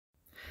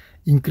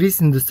Increased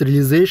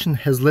industrialization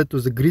has led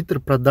to the greater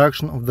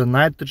production of the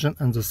nitrogen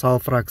and the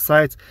sulfur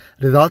oxides,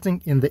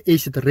 resulting in the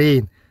acid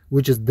rain,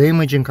 which is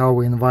damaging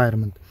our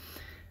environment.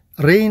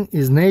 Rain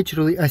is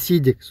naturally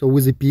acidic, so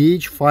with a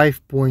pH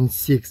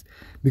 5.6,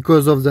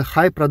 because of the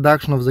high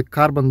production of the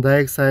carbon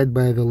dioxide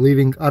by the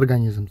living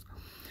organisms.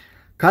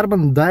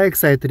 Carbon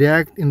dioxide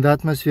reacts in the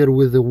atmosphere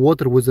with the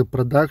water with the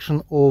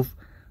production of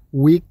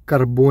weak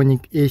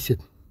carbonic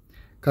acid.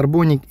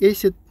 Carbonic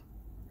acid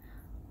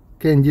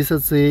can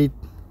dissociate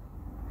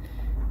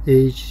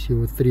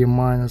HCO3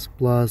 minus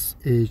plus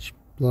H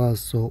plus,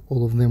 so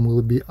all of them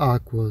will be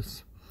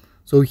aqueous.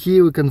 So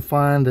here we can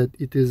find that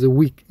it is a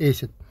weak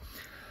acid.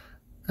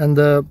 And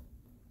the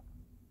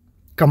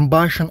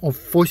combustion of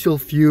fossil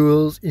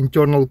fuels,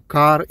 internal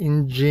car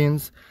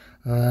engines,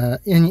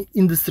 any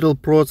industrial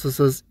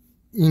processes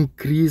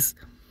increase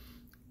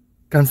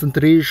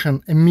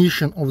concentration,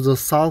 emission of the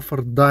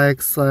sulfur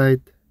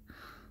dioxide,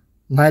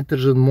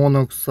 nitrogen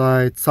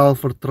monoxide,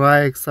 sulfur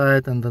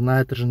trioxide, and the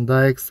nitrogen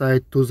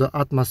dioxide to the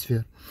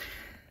atmosphere.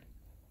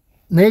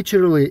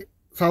 Naturally,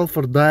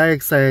 sulfur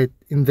dioxide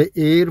in the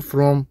air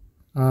from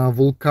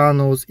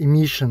volcanoes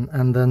emission,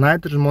 and the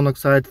nitrogen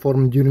monoxide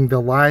formed during the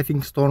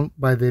lightning storm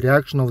by the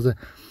reaction of the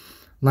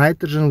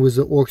nitrogen with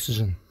the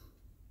oxygen.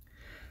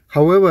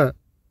 However,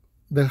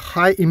 the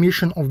high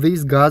emission of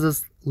these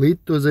gases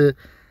lead to the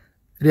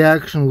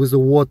reaction with the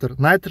water.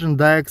 Nitrogen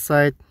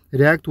dioxide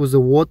react with the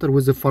water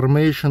with the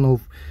formation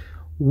of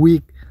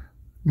weak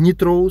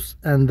nitrous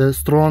and the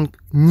strong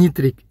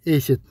nitric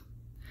acid,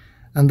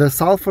 and the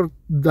sulfur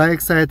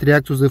dioxide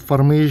reacts with the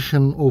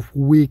formation of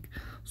weak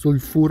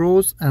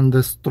sulfurous and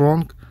the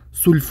strong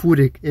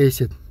sulfuric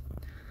acid.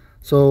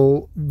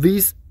 So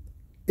these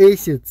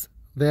acids,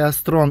 they are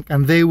strong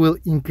and they will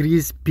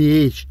increase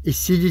pH,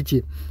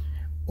 acidity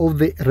of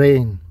the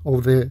rain,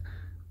 of the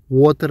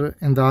water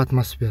in the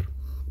atmosphere,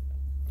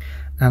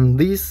 and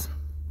this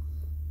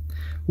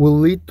will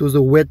lead to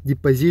the wet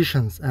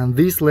depositions, and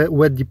these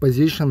wet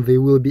depositions, they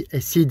will be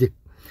acidic.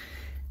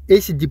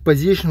 Acid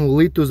deposition will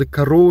lead to the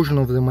corrosion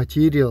of the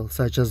material,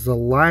 such as the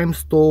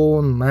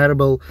limestone,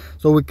 marble.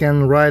 So we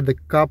can write a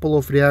couple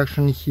of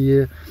reactions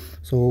here.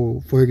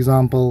 So for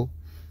example,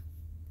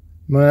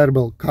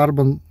 marble,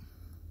 calcium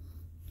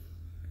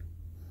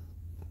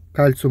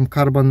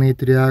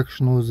carbonate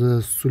reaction with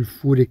the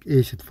sulfuric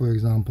acid, for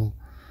example.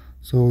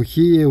 So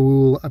here we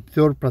will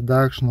observe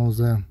production of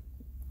the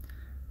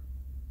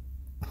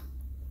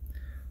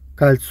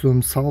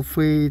calcium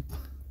sulfate,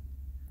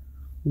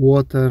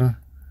 water,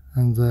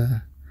 and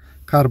the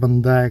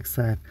carbon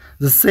dioxide.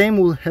 The same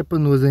will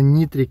happen with the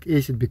nitric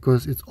acid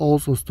because it's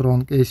also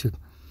strong acid.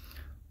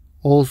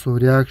 Also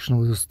reaction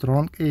with a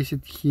strong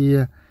acid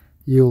here,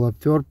 you will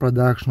observe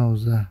production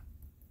of the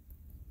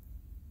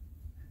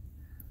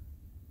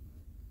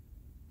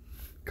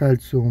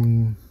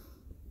calcium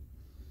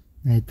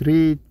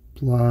nitrate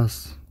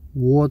plus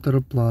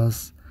water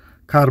plus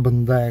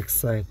carbon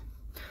dioxide.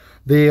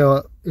 They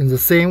are in the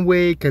same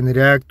way can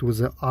react with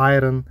the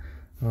iron,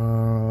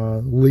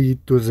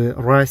 lead to the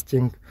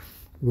rusting.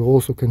 We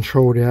also can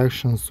show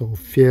reactions of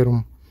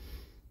ferrum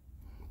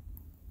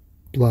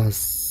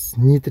plus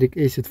nitric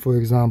acid, for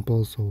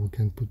example. So we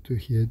can put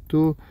here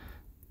too.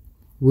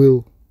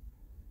 Will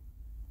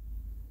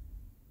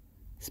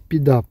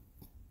speed up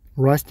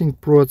rusting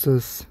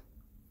process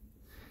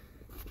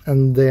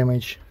and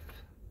damage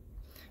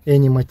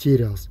any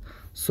materials.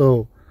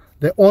 So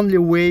the only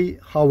way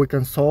how we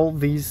can solve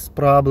this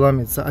problem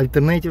is an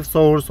alternative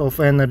source of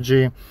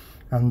energy.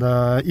 And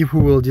if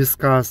we will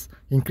discuss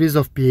increase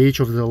of pH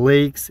of the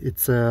lakes,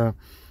 it's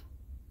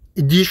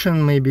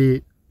addition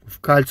maybe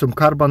of calcium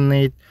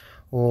carbonate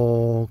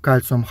or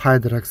calcium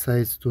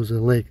hydroxide to the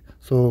lake.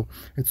 So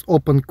it's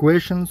open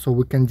question, so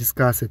we can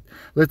discuss it.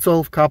 Let's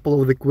solve a couple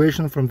of the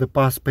questions from the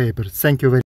past papers. Thank you very much.